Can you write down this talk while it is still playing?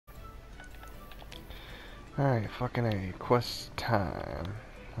Alright, fucking A. Quest time.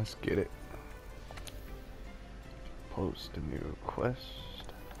 Let's get it. Post a new quest.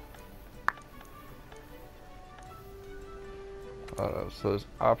 So there's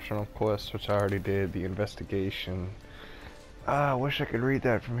optional quests, which I already did. The investigation. I wish I could read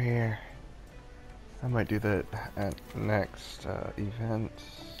that from here. I might do that at next event.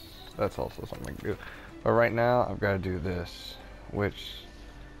 That's also something I can do. But right now, I've got to do this, which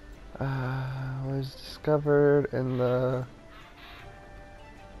was discovered in the...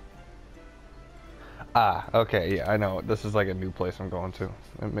 okay, yeah, I know. This is like a new place I'm going to.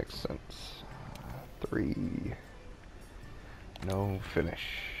 It makes sense. 3. No finish.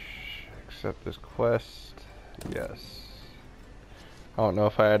 Accept this quest. Yes. I don't know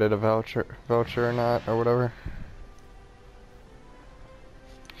if I added a voucher or not, or whatever.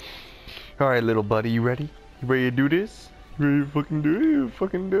 Alright, little buddy, you ready? You ready to do this? You ready to fucking do it? You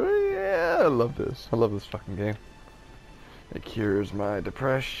fucking do it? Yeah, I love this. I love this fucking game. It cures my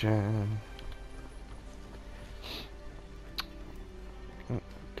depression.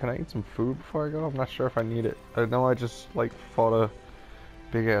 Can I eat some food before I go? I'm not sure if I need it. I know I just, like, fought a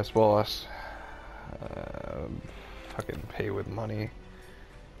big-ass boss. Fucking pay with money.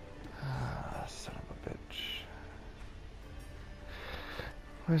 Son of a bitch.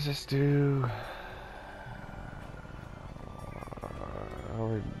 What does this do?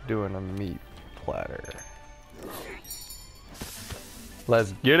 We're doing a meat platter.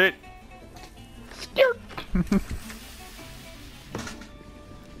 Let's get it! Skirt!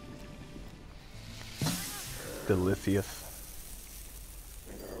 Delicious.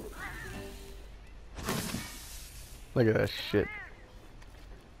 Look at that shit.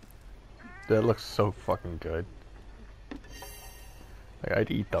 That looks so fucking good. Like,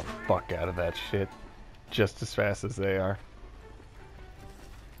 I'd eat the fuck out of that shit just as fast as they are.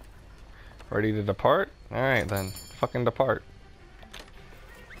 Ready to depart? Alright then. Fucking depart.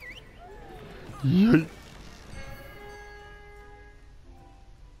 Yeet.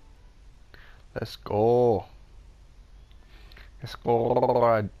 Let's go. Let's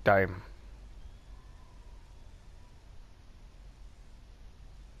go. Dime.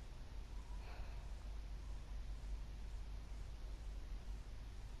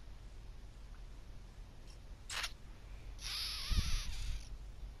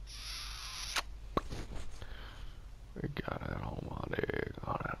 We got it already.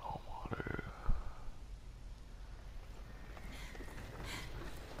 Got it already.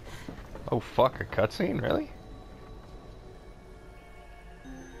 Oh fuck, a cutscene? Really?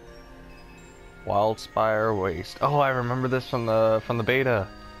 Wildspire Waste. Oh, I remember this from the beta.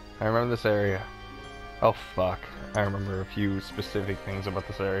 I remember this area. Oh fuck. I remember a few specific things about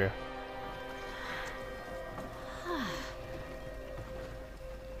this area.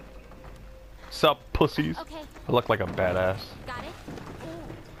 Sup, pussies? Okay. I look like a badass. Got it?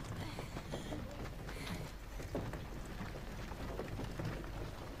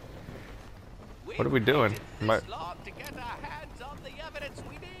 What are we doing? To get our hands on the evidence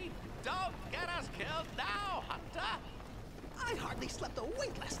we need. Don't get us killed now, Hunter. I hardly slept a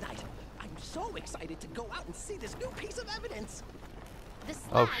wink last night. I'm so excited to go out and see this new piece of evidence. The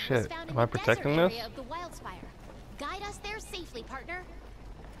slag Oh was shit. found Am in I the protecting desert this? area of the Wildspire. Guide us there safely, partner.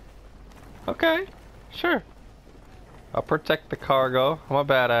 Okay. Sure. I'll protect the cargo. I'm a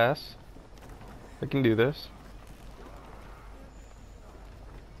badass. I can do this.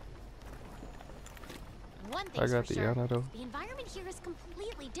 One I thing's got for the sure, antidote. the environment here is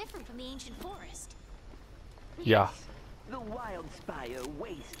completely different from the ancient forest. Yeah. The Wildspire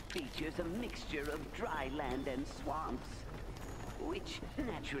waste features a mixture of dry land and swamps, which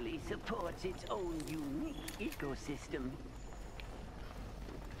naturally supports its own unique ecosystem.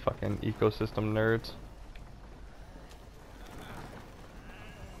 Fucking ecosystem nerds.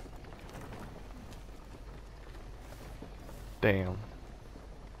 Damn.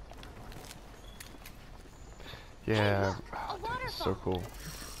 Yeah. Hey, look, a It's so cool.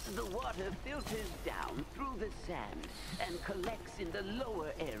 The water filters down through the sand and collects in the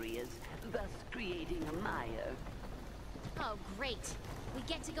lower areas, thus creating a mire. Oh, great. We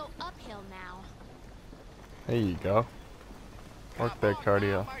get to go uphill now. There you go. Work that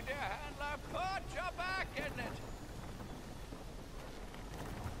cardio. My dear handler, put your back in it.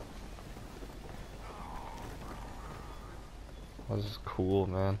 This is cool,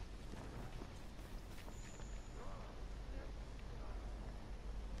 man.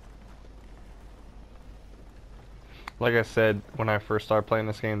 Like I said, when I first started playing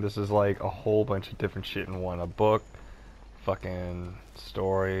this game, this is like a whole bunch of different shit in one. A book, fucking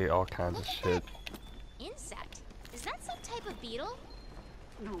story, all kinds of shit. Insect? Is that some type of beetle?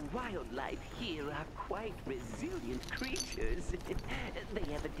 The wildlife here are quite resilient creatures.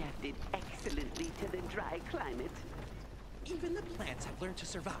 They have adapted excellently to the dry climate. Even the plants have learned to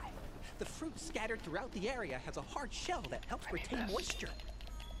survive. The fruit scattered throughout the area has a hard shell that helps retain moisture.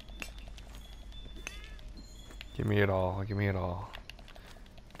 Give me it all. Give me it all.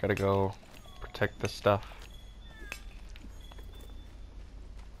 Gotta go protect this stuff.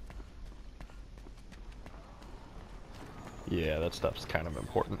 Yeah, that stuff's kind of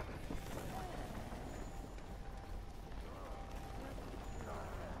important.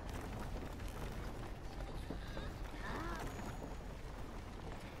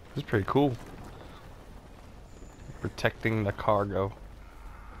 This is pretty cool. Protecting the cargo.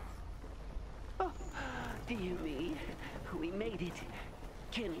 Oh, dear me. We made it.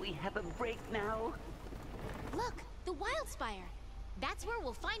 Can we have a break now? Look, the Wildspire. That's where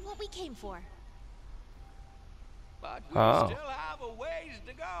we'll find what we came for. But we Oh. still have a ways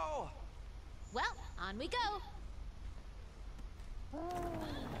to go. Well, on we go.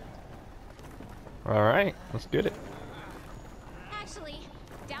 Alright, let's get it. Actually,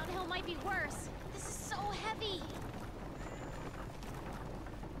 downhill might be worse. This is so heavy.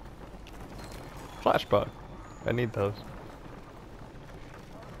 Flash bug. I need those.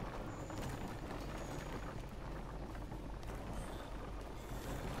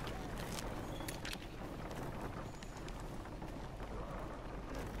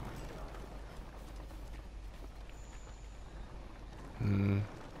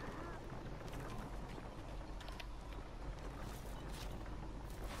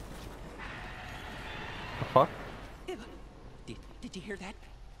 The fuck? Did you hear that?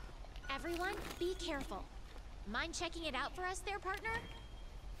 Everyone, be careful. Mind checking it out for us there, partner?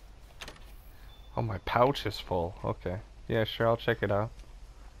 Oh, my pouch is full. Okay. Yeah, sure, I'll check it out.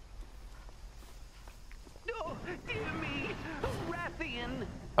 Oh, dear me. Rathian.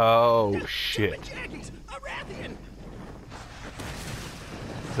 Oh, shit. Jackies, a Rathian!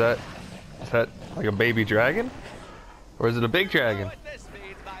 Is that like a baby dragon? Or is it a big You know dragon? what this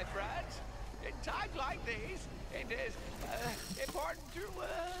means, my friends. In times like these, it is important to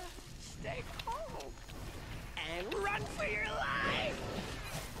stay calm. And run for your life!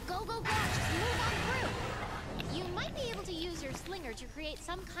 Go, go, go! Just move on through. You might be able to use your slinger to create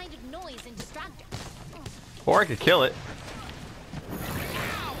some kind of noise and distract her. Or I could kill it.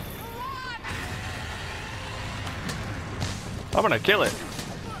 Ow! Run! I'm gonna kill it.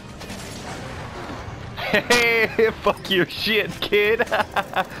 Hey, fuck your shit, kid.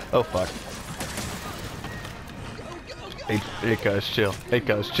 Oh, fuck. Hey, cuz, chill. Hey,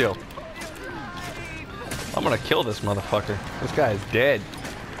 cuz, chill. I'm gonna kill this motherfucker. This guy is dead.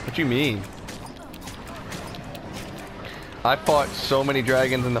 What you mean? I fought so many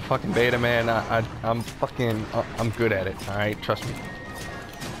dragons in the fucking beta, man. I'm fucking... I'm good at it, alright? Trust me.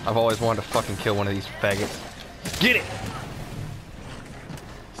 I've always wanted to fucking kill one of these faggots. Get it!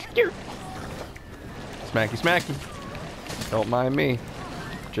 Skewer. Smacky, smacky. Don't mind me.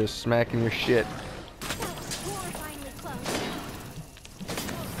 Just smacking your shit. That was horrifyingly close.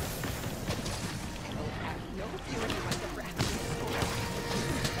 No feeling like a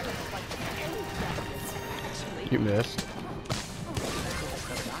Rathian. You missed.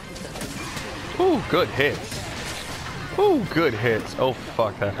 Ooh, good hits. Ooh, good hits. Oh,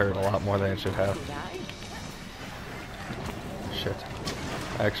 fuck, that hurt a lot more than it should have. Shit.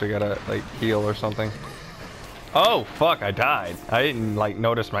 I actually gotta, like, heal or something. Oh, fuck, I died. I didn't, like,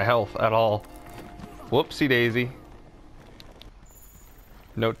 notice my health at all. Whoopsie daisy.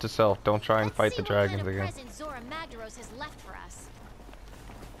 Note to self, don't try and Let's fight see the what kind dragons of again. present Zora Magdaros has left for us.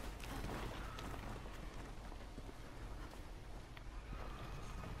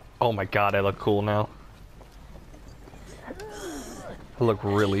 Oh my god, I look cool now. I look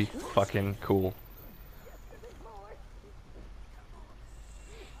really fucking cool.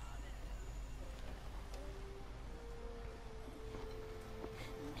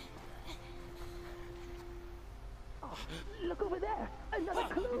 Look over there. Another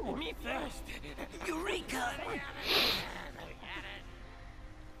clue. Me first! Eureka!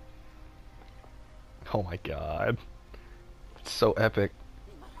 Oh my god. It's so epic.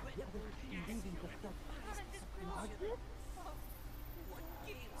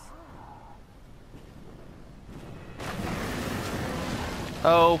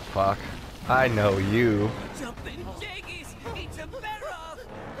 Oh fuck. I know you. Jumping jaggies! It's a Barroth!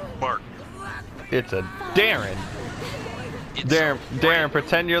 Mark, It's a Darren. it's Darren, a Darren,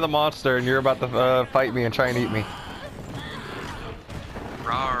 pretend you're the monster and you're about to fight me and try and eat me.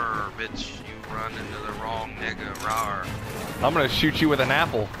 rawr, bitch. You run into the wrong nigga. Rawr. I'm gonna shoot you with an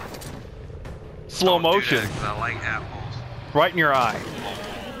apple. Slow Don't do motion. that 'cause I like apples. Right in your eye. Oh,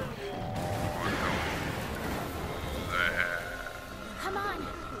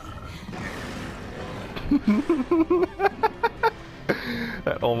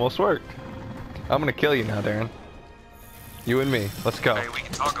 That almost worked. I'm gonna kill you now, Darren. You and me. Let's go. Hey, we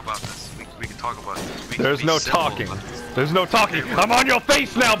can talk about this. We can talk about this. We can There's be no civil talking. about this. There's no talking. I'm on your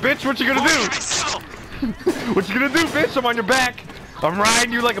face now, bitch. What you gonna do? What you gonna do, bitch? I'm on your back. I'm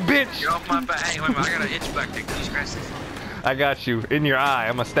riding you like a bitch. You're off my back. Hey, wait a minute. I got an itch back there. Can you scratch this? I got you. In your eye.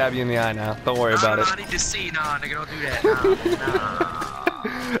 I'm gonna stab you in the eye now. Don't worry about it. I need to see. Nah, nigga, don't do that.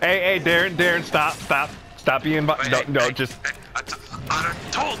 Nah. Hey, Darren, stop. Stop being just. I done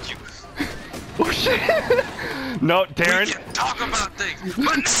told you. Oh shit! No, Darren. We can talk about things,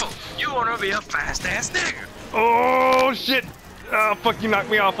 but no, you wanna be a fast ass nigga. Oh shit! Oh fuck! You knocked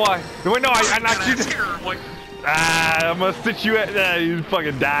me off. Why? Wait, no, I knocked you. I'm gonna sit you at. You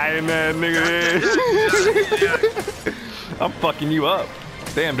fucking dying, that nigga. I'm fucking you up.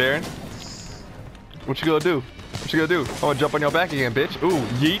 Damn, Darren. What you gonna do? What you gonna do? I'm gonna jump on your back again, bitch. Ooh,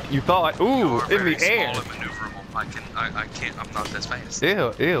 yeet. You thought? Ooh, in the air. I can't. I'm not this fast.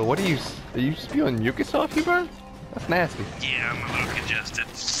 Ew. What are you spewing mucus off you, bro? That's nasty. Yeah, I'm a little congested.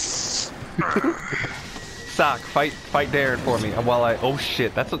 Sock, fight Darren for me. While oh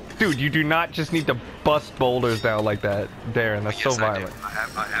shit, dude. You do not just need to bust boulders down like that, Darren. That's Yes, so violent. I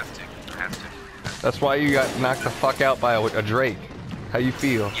have to. That's why you got knocked the fuck out by a Drake. How you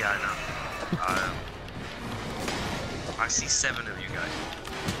feel? Yeah, I know. I see 7 of you guys.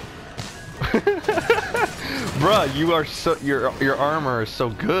 Bruh, you are so your armor is so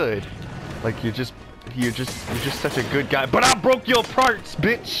good. Like you're just such a good guy. But I broke your parts,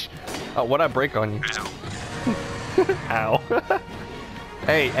 bitch. What'd I break on you? Ow. Ow.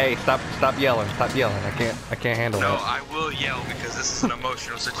 Hey, stop yelling. Stop yelling. I can't handle No, that. I will yell because this is an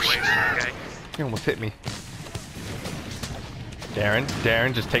emotional situation, okay? You almost hit me.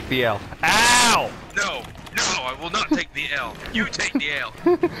 Darren, just take the L. Ow! No, I will not take the L. You take the L.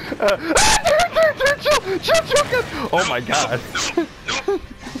 Chill. Oh my god. No.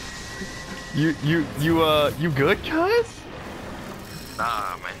 You good, cuz?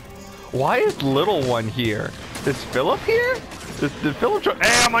 Nah, man. Why is little one here? Is Philip here? Did Philip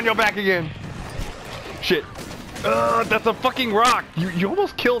hey, I'm on your back again. Shit. That's a fucking rock. You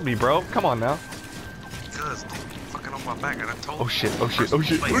almost killed me, bro. Come on now. Cuz, dude, you're fucking on my back and I told you. Oh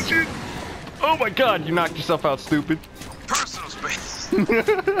shit. Oh my god, you knocked yourself out, stupid. Personal space.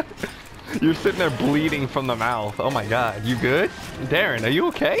 You're sitting there bleeding from the mouth. Oh my god, you good? Darren, are you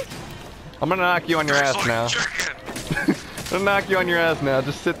okay? I'm gonna knock you on your ass now. I'm gonna knock you on your ass now.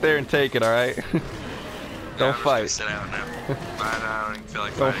 Just sit there and take it, alright? Don't fight. Sit down now. I don't even feel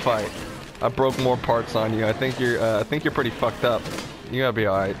like Don't fighting. fight. I broke more parts on you. I think you're pretty fucked up. You gotta be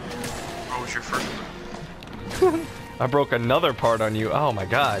alright. What was your first one? I broke another part on you. Oh my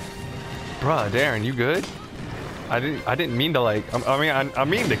god. Bruh, Darren, you good? I didn't mean to like I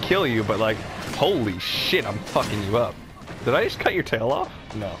mean to kill you, but like holy shit, I'm fucking you up. Did I just cut your tail off?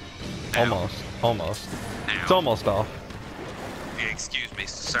 No. Almost. Ow. It's almost off. Yeah, excuse me,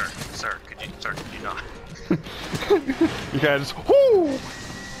 sir, could you not? You guys whoo!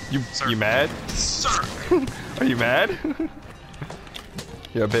 Sir. You mad? Sir! Are you mad?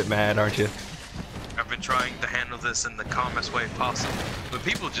 You're a bit mad, aren't you? I've been trying to handle this in the calmest way possible, but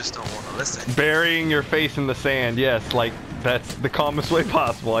people just don't want to listen. Burying your face in the sand, yes, like that's the calmest way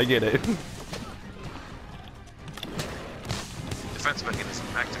possible. I get it. Defense mechanism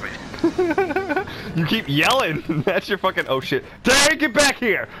activated. You keep yelling. That's your fucking oh shit. Darren, get back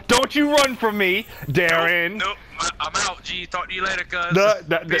here! Don't you run from me, Darren. Nope, I'm out. G, talk to you later, cuz. Hold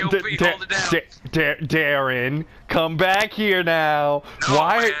it down. Darren, come back here now. No,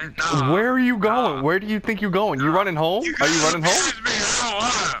 Why? man, nah, where are you going? Where do you think you're going? You running home? Are you running home?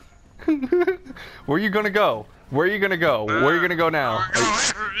 Where are you gonna go? Where are you gonna go? Where are you gonna go now?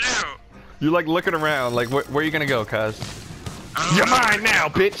 You're like looking around. Like where are you gonna go, cuz? You're mine now,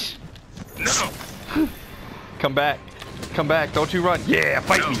 bitch. No. Come back. Come back. Don't you run. Yeah,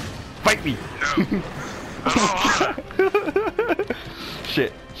 fight me. Fight me. No.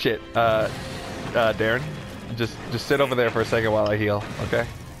 Shit. Darren, just sit over there for a second while I heal, okay?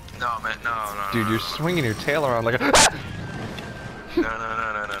 No, man, no. Dude, you're swinging your tail around like a... No.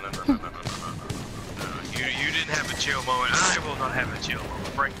 You didn't have a chill moment. I will not have a chill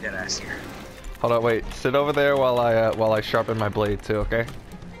moment. Break that ass here. Hold on, wait. Sit over there while I sharpen my blade too, okay?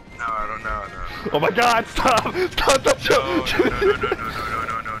 No. Oh my God! Stop! No.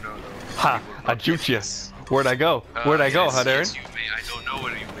 Ha! I juked you. Where'd I go? Where'd I go, huh, Darren? Yes, you may. I don't know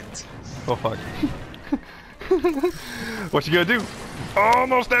where you went. Oh fuck. What you gonna do?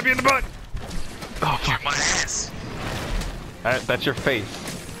 Almost stab you in the butt! Oh fuck. My ass. That's your face.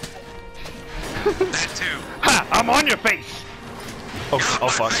 That too. Ha! I'm on your face! Oh, oh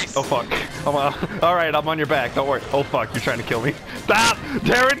fuck. Oh fuck. I'm alright, I'm on your back. Don't worry. Oh fuck, you're trying to kill me. Stop!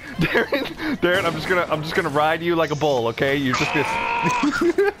 Darren! Darren! Darren, I'm just gonna ride you like a bull, okay? You're just gonna...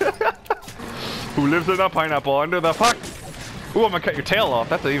 Who lives in a pineapple under the fuck? Ooh, I'm gonna cut your tail off.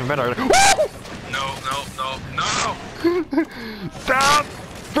 That's even better. No, no, no, no! Stop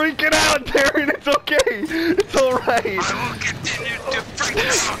freaking out, Darren! It's okay! It's alright! I will continue to freak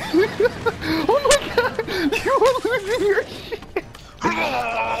out! Oh my god! You are losing your shit!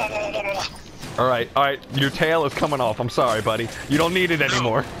 Alright, your tail is coming off. I'm sorry, buddy. You don't need it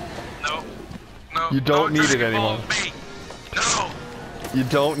anymore. No, no. You don't need it anymore. No! You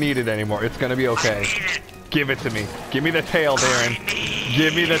don't need it anymore. It's gonna be okay. Give it to me. Give me the tail, Darren.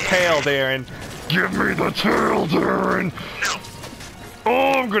 Give me the tail, Darren. Give me the tail, Darren! No!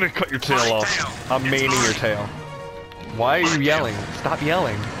 Oh, I'm gonna cut your tail off. Tail. I'm maining your tail. Why are you yelling? Stop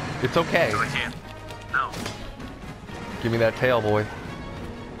yelling. It's okay. No, I can't. No. Give me that tail, boy.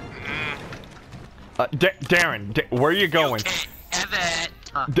 Darren, where are you going?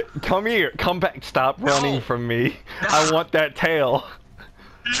 Come here. Come back. Stop running from me. No. I want that tail.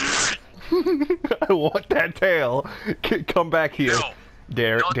 I want that tail. Come back here. No.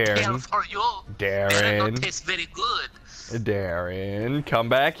 Darren. For you. Darren. Tastes very good. Darren, come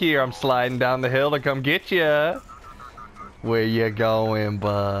back here. I'm sliding down the hill to come get you. Where you going,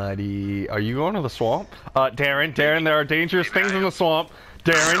 buddy? Are you going to the swamp? Darren, there are dangerous things in the swamp.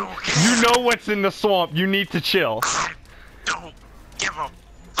 Darren, you know what's in the swamp. You need to chill. I don't give a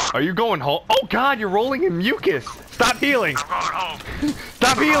fuck. Are you going home? Oh God, you're rolling in mucus. Stop healing. I'm going home.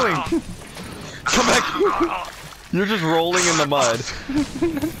 Stop I'm going healing. home. Come I'm back. going home. You're just rolling in the mud.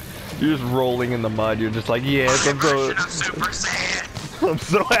 You're just rolling in the mud. You're just like, yes, I'm so. Version of Super Saiyan. I'm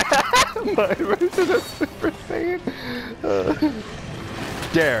so my version of Super Saiyan.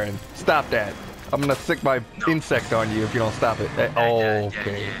 Darren, stop that. I'm gonna sick my insect on you if you don't stop it.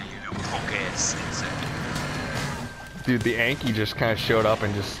 Okay. Yeah, you punk ass insect. Dude, the Anki just kind of showed up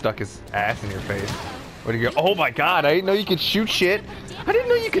and just stuck his ass in your face. Where'd he go? Oh my God, I didn't know you could shoot shit. I didn't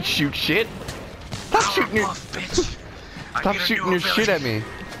know you could shoot shit. Stop shooting your... Bitch. Stop shooting your shit at me.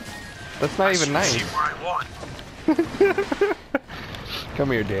 That's not even nice.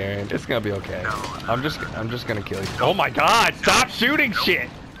 Come here, Darren. It's gonna be okay. No. I'm just gonna kill you. Oh my God! Stop shooting shit!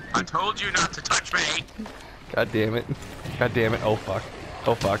 I told you not to touch me. God damn it! God damn it! Oh fuck!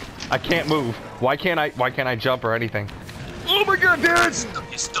 Oh fuck! I can't move. Why can't I jump or anything? Oh my God,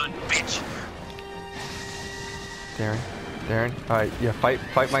 Darren! You stunned bitch. Darren. All right, yeah. Fight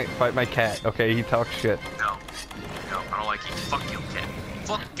my cat. Okay, he talks shit. No, I don't like you. Fuck you, cat.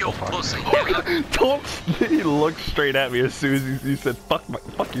 Fuck your pussy. Don't. He looked straight at me as soon as he said fuck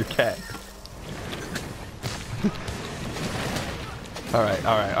your cat. All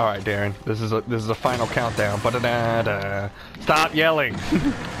right, Darren. This is a final countdown. Ba-da-da-da. Stop yelling.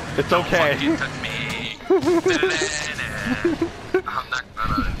 It's okay. Don't touch me. I'm not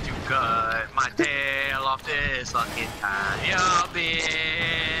gonna do cut my tail off this fucking time. Yeah, bitch.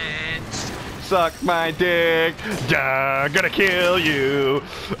 Suck my dick. Duh, gonna kill you.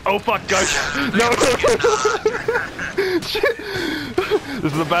 Oh fuck, gosh. No. Shit.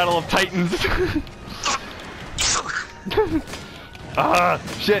 This is the battle of titans.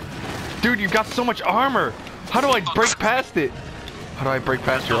 Shit. Dude, you got so much armor. How do I break past it? How do I break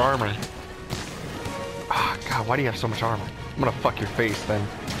past your armor? Ah, God, why do you have so much armor? I'm gonna fuck your face then.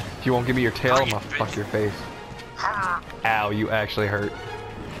 If you won't give me your tail, I'm gonna fuck your face. Ow, you actually hurt.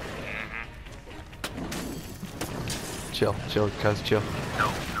 Chill, cuz, chill.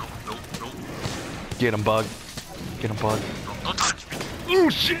 No. Get him, bug. Get him, bug. Don't touch me. Oh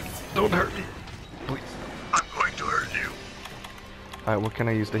shit! Don't hurt me. Please. I'm going to hurt you. Alright, what can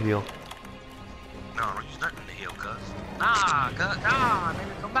I use to heal? No, don't use nothing to heal, cuz. Nah,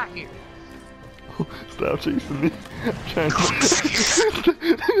 baby, come back here. Stop chasing me. I'm trying to...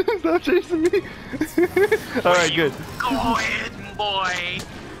 Stop chasing me. Alright, good. Go ahead, boy.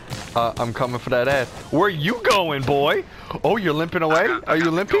 I'm coming for that ass. Where you going, boy? Oh, you're limping away? Are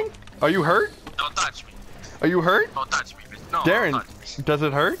you limping? Are you hurt? Don't touch me. Are you hurt? Don't touch me. No, Darren, don't touch me. does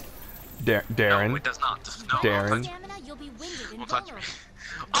it hurt? Darren. No, it does not. No, Darren. Don't touch me.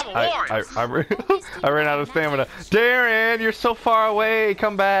 I'm a warrior. I ran out of stamina. Darren, you're so far away.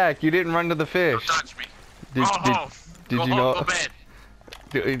 Come back. You didn't run to the fish. Don't touch me. Did Go you home, know? Go bed.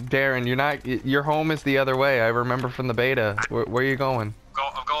 Darren, you're not. Your home is the other way. I remember from the beta. Where are you going?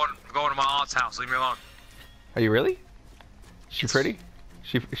 I'm going to my aunt's house. Leave me alone. Are you really? She pretty?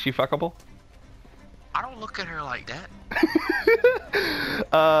 She fuckable? I don't look at her like that.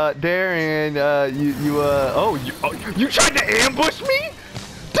 Darren, you tried to ambush me?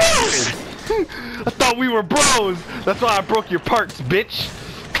 Darren! I thought we were bros. That's why I broke your parts, bitch.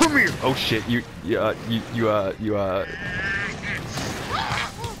 Come here. Oh shit,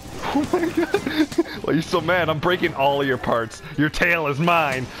 Oh my god. Why are you so mad? I'm breaking all of your parts. Your tail is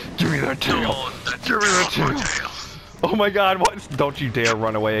mine. Give me that tail. No, Give me that tail. Oh my god, what? Don't you dare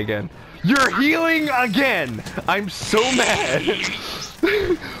run away again. You're healing again. I'm so mad.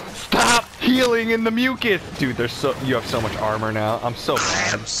 Stop healing in the mucus. Dude, you have so much armor now. I'm so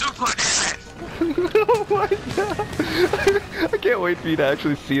mad. I'm super dead. Oh my god. I can't wait for you to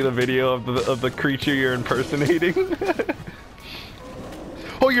actually see the video of the creature you're impersonating.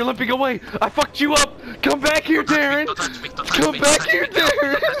 Oh, you're limping away! I fucked you up! Come back here, Darren! Come back here,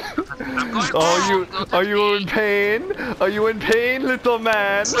 Darren! Are you in pain? Are you in pain, little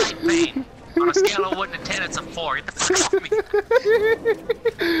man? Pain. On a scale of 1 to 10, it's a 4. Get the fuck off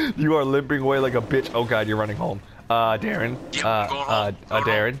me. You are limping away like a bitch. Oh god, you're running home. Darren.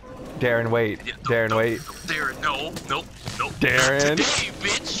 Darren. Darren, wait. Darren, wait. Darren, no. Darren. Today,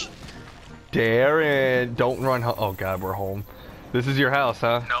 bitch. Darren, don't run home. Oh god, we're home. This is your house,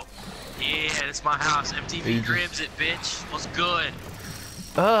 huh? Nope. Yeah, it's my house. MTV Cribs it, bitch. What's good?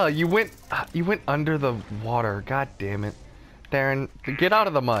 You went under the water. God damn it. Darren, get out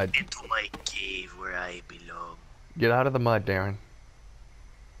of the mud. Into my cave where I belong. Get out of the mud, Darren.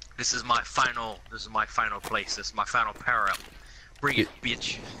 This is my final place. This is my final power up. Bring it,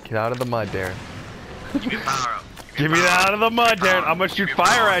 bitch. Get out of the mud, Darren. Give me power up. Get me out of the mud, Darren. I'm gonna shoot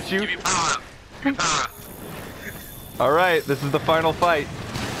fire at you. Give me power up. Give me power up. Alright, this is the final fight.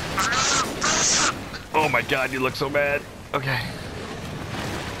 Oh my god, you look so mad. Okay.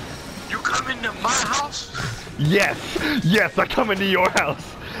 You come into my house? Yes! Yes, I come into your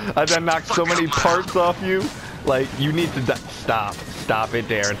house! I then knocked so many parts off you. Like, you need to stop. Stop it,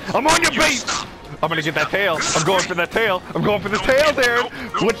 Darren. I'm on your base! I'm gonna get that tail. I'm going for that tail. I'm going for the tail, Darren!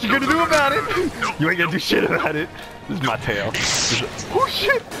 What you gonna do about it? You ain't gonna do shit about it. This is my tail. Oh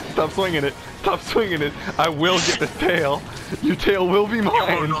shit! Stop swinging it. Stop swinging it. I will get this tail. Your tail will be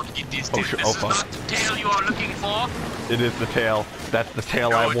mine. You will not get this tail. Oh, shit. This is not the tail you are looking for. It is the tail. That's the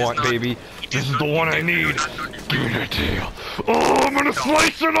tail I want, baby. This is the one I need. Give me that tail. Oh, I'm gonna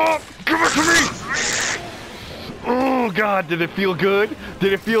slice it off. Give it to me. Oh god, did it feel good?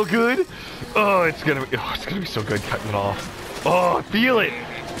 Did it feel good? Oh, it's gonna be so good cutting it off. Oh, I feel it.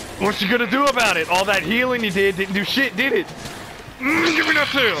 What you gonna do about it? All that healing you did didn't do shit, did it? Give me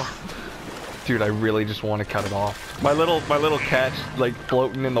that tail. Dude, I really just want to cut it off. My little cat's like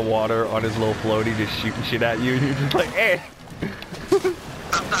floating in the water on his little floaty, just shooting shit at you, and you're just like, eh.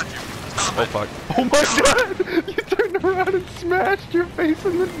 Oh fuck! Oh my god! You turned around and smashed your face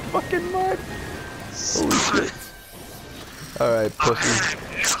in the fucking mud. Holy shit! All right, pussy.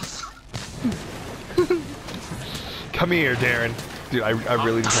 Come here, Darren. Dude, I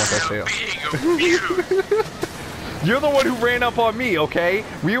really just want that tail. You're the one who ran up on me, okay?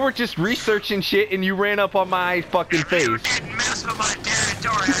 We were just researching shit and you ran up on my fucking face. You didn't mess with my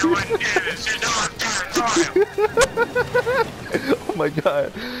territory. I wouldn't do this. You know I'm territorial. Oh my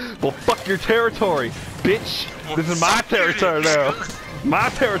god. Well, fuck your territory, bitch. This is my territory now. My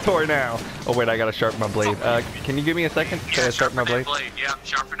territory now. Oh wait, I gotta sharpen my blade. Can you give me a second to sharpen my blade? Yeah,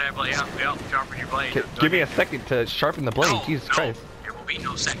 sharpen that blade. Yeah, sharpen your blade. Give me a second to sharpen the blade. Jesus Christ. There will be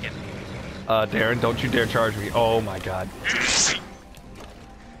no second. Darren, don't you dare charge me. Oh my god.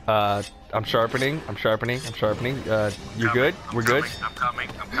 I'm sharpening. You good? We're good? I'm coming.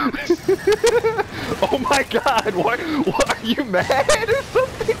 Oh my god, what? Are you mad or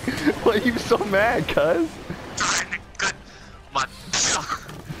something? Why are you so mad, cuz?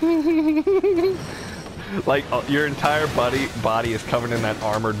 Like, your entire body is covered in that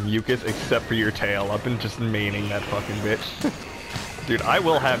armored mucus except for your tail. I've been just maining that fucking bitch. Dude, I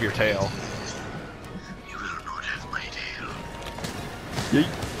will have your tail. You will not have my tail. Yeet,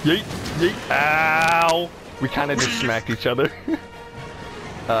 yeet, yeet. Ow! We kind of just smacked each other.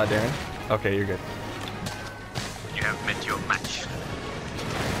 Darren? Okay, you're good. You have met your match.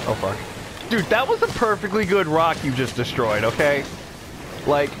 Oh, fuck. Dude, that was a perfectly good rock you just destroyed, okay?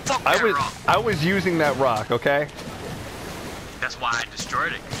 Like, I was using that rock, okay? That's why I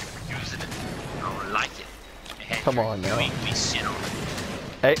destroyed it, because you were using it. I don't like it. Come on, now. We sit on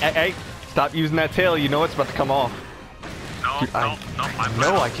it. Hey, stop using that tail. You know it's about to come off. No, Dude, no, I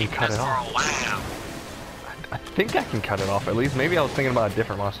know I can cut it off. For a while. I think I can cut it off, at least. Maybe I was thinking about a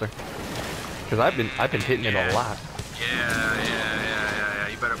different monster. Because I've been hitting it a lot. Yeah.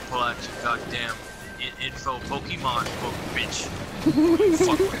 You better pull out your goddamn info Pokemon book, bitch.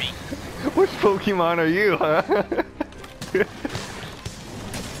 Fuck with me. Which Pokemon are you, huh?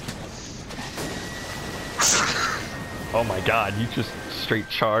 Oh my god, you just straight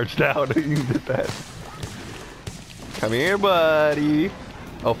charged out. You did that. Come here, buddy.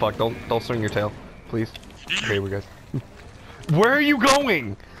 Oh fuck! Don't swing your tail, please. Okay, we're good. Where are you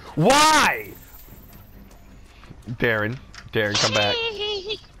going? Why? Darren, come back.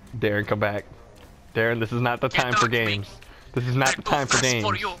 Darren, come back. Darren, this is not the time for games. This is not the time for games.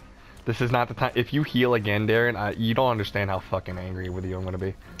 This is not the time. If you heal again, Darren, you don't understand how fucking angry with you I'm gonna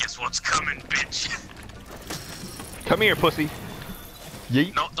be. Guess what's coming, bitch? Come here, pussy.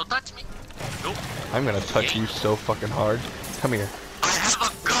 Yeet. No, don't touch me. Nope. I'm gonna touch you so fucking hard. Come here. I have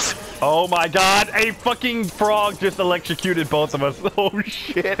a gun. Oh my god, a fucking frog just electrocuted both of us. Oh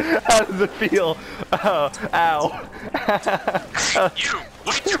shit, how does it feel? Ow. You,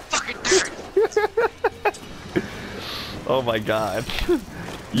 wait your fucking turn. Oh my god.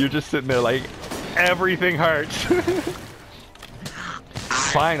 You're just sitting there like, everything hurts.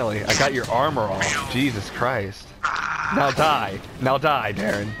 Finally, I got your armor off. Jesus Christ. Now die. Now die,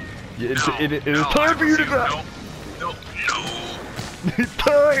 Darren. It is time for you to die. No. It's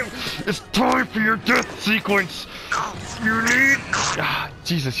time! It's time for your death sequence! You need...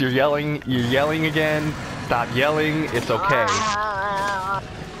 Jesus, you're yelling again. Stop yelling, it's okay.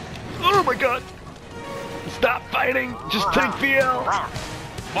 Oh my god! Stop fighting! Just take the L!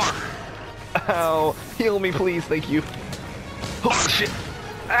 Ow! Heal me please, thank you. Oh shit!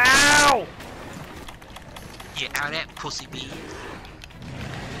 Ow! Get out of that pussy bee.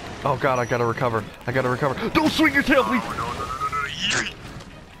 Oh god, I gotta recover. Don't swing your tail, please! No.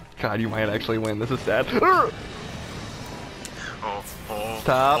 God, you might actually win. This is sad.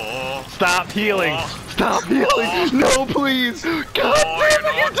 Stop healing. Stop healing. No, please. God damn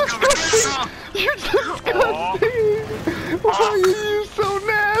it, you're disgusting. You're disgusting. Why are you so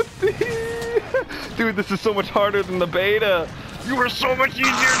nasty? Dude, this is so much harder than the beta. You are so much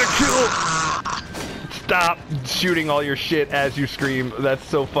easier to kill. Stop shooting all your shit as you scream. That's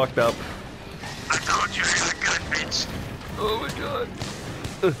so fucked up. I told you I got a gun, bitch. Oh my god.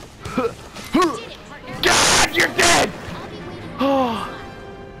 God, you're dead!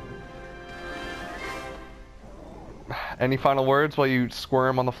 Any final words while you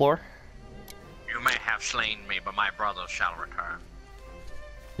squirm on the floor? You may have slain me, but my brother shall return.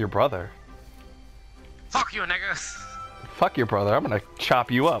 Your brother? Fuck you, nigga. Fuck your brother. I'm gonna chop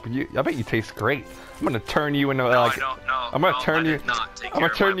you up. I bet you taste great. I'm gonna turn you into like. No, I don't know. I'm gonna turn you. I'm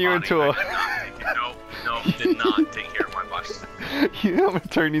gonna turn you into a. No, did not take care of my body. I'm gonna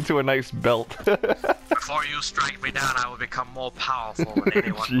turn you into a nice belt. Before you strike me down, I will become more powerful than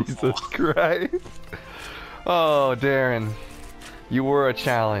anyone Jesus before. Christ. Oh, Darren. You were a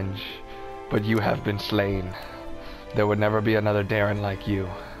challenge, but you have been slain. There would never be another Darren like you.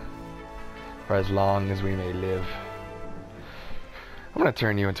 For as long as we may live. I'm gonna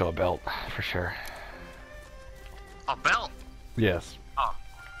turn you into a belt, for sure. A belt? Yes. Oh.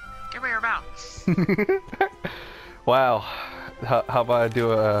 Give me your belt. Wow. How about I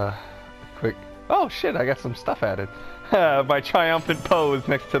do a quick... Oh shit, I got some stuff added. My triumphant pose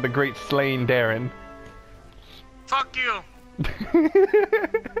next to the great slain Darren. Fuck you.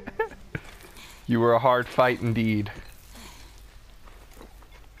 You were a hard fight indeed.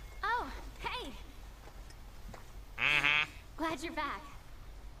 Oh, hey. Glad you're back.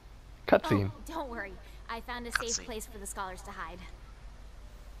 Cutscene. Oh, don't worry. I found a safe place for the scholars to hide.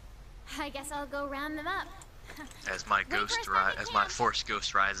 I guess I'll go round them up. As my force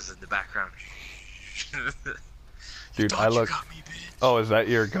ghost rises in the background. Dude, I look... Me, oh, is that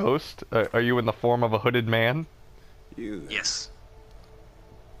your ghost? Are you in the form of a hooded man? You? Yes.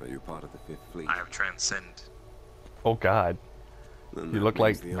 Are you part of the Fifth Fleet? I have transcend. Oh god. Then You that look means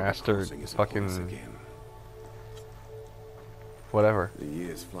like the other Master crossing is upon us fucking... again. Whatever. The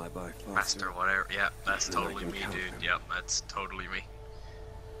years fly by faster. Master, whatever. Yeah, that's And I totally can me, count dude. them. Yep, that's totally me.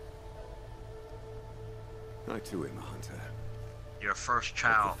 I too am a hunter. Your first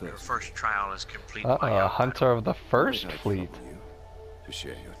trial is complete. A hunter of the first Might I fleet. trouble you to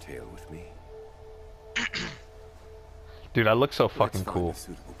share your tale with me? Dude, I look so Let's find find cool. a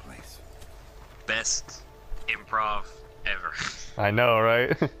suitable place. Best improv ever. I know,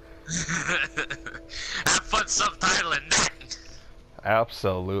 right? Have fun subtitling that.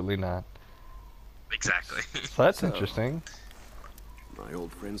 Absolutely not. Exactly. So that's So- interesting. My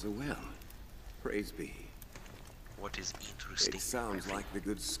old friends are well. Praise be. What is interesting? It sounds like the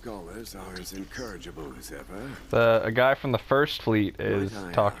good scholars are as incorrigible as ever. A guy from the first fleet is Might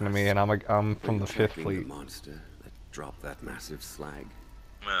I talking to me, and I'm from the fifth Attacking fleet. The monster that dropped that massive slag.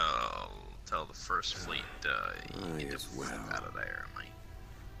 Well, tell the first fleet, you yes, get the well. fuck out of there, mate.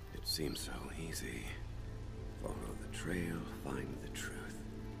 It seems so easy. Follow the trail, find the truth.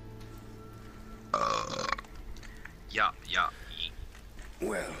 Yeah.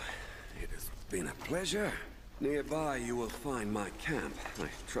 Well, it has been a pleasure. Nearby you will find my camp. I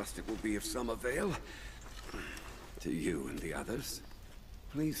trust it will be of some avail to you and the others.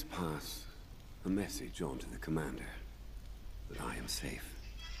 Please pass a message on to the commander that I am safe.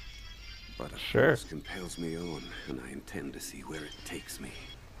 But a force compels me on, and I intend to see where it takes me.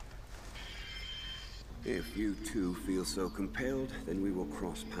 If you two feel so compelled, then we will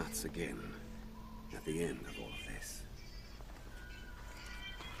cross paths again at the end of all of this.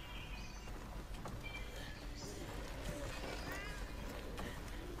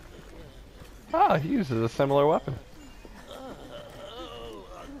 Ah, he uses a similar weapon.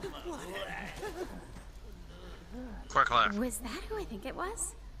 Quick laugh. Was that who I think it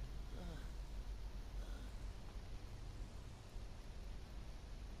was?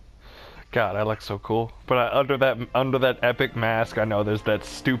 God, I look so cool. But under that epic mask, I know there's that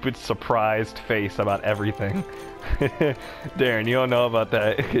stupid surprised face about everything. Darren, you don't know about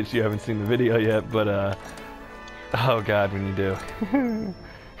that because you haven't seen the video yet, but oh God, when you do.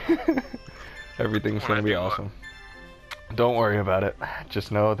 Everything's gonna be awesome. Don't worry about it.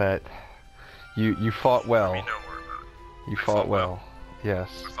 Just know that you fought well. I mean, don't worry about it. You fought well.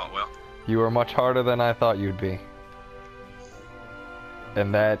 Yes. I fought well. You were much harder than I thought you'd be.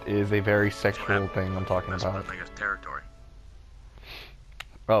 And that is a very sexual thing I'm talking about. That's like a territory.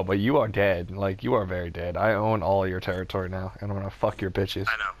 Oh, but you are dead. Like, you are very dead. I own all your territory now, and I'm gonna fuck your bitches.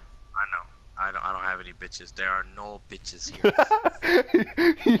 I know. I don't have any bitches. There are no bitches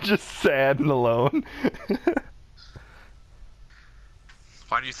here. You're just sad and alone.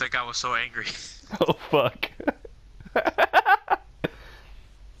 Why do you think I was so angry? Oh, fuck.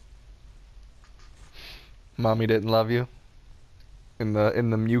 Mommy didn't love you? In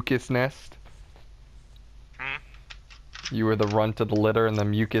the mucus nest? Hmm? You were the runt of the litter in the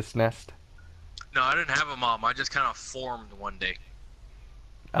mucus nest? No, I didn't have a mom. I just kind of formed one day.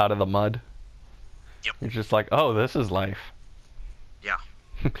 Out of the mud? Yep. You're just like, oh, this is life. Yeah.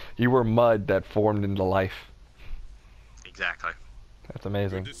 You were mud that formed into life. Exactly. That's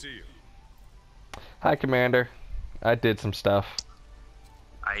amazing. Good to see you. Hi, Commander. I did some stuff.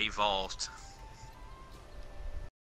 I evolved.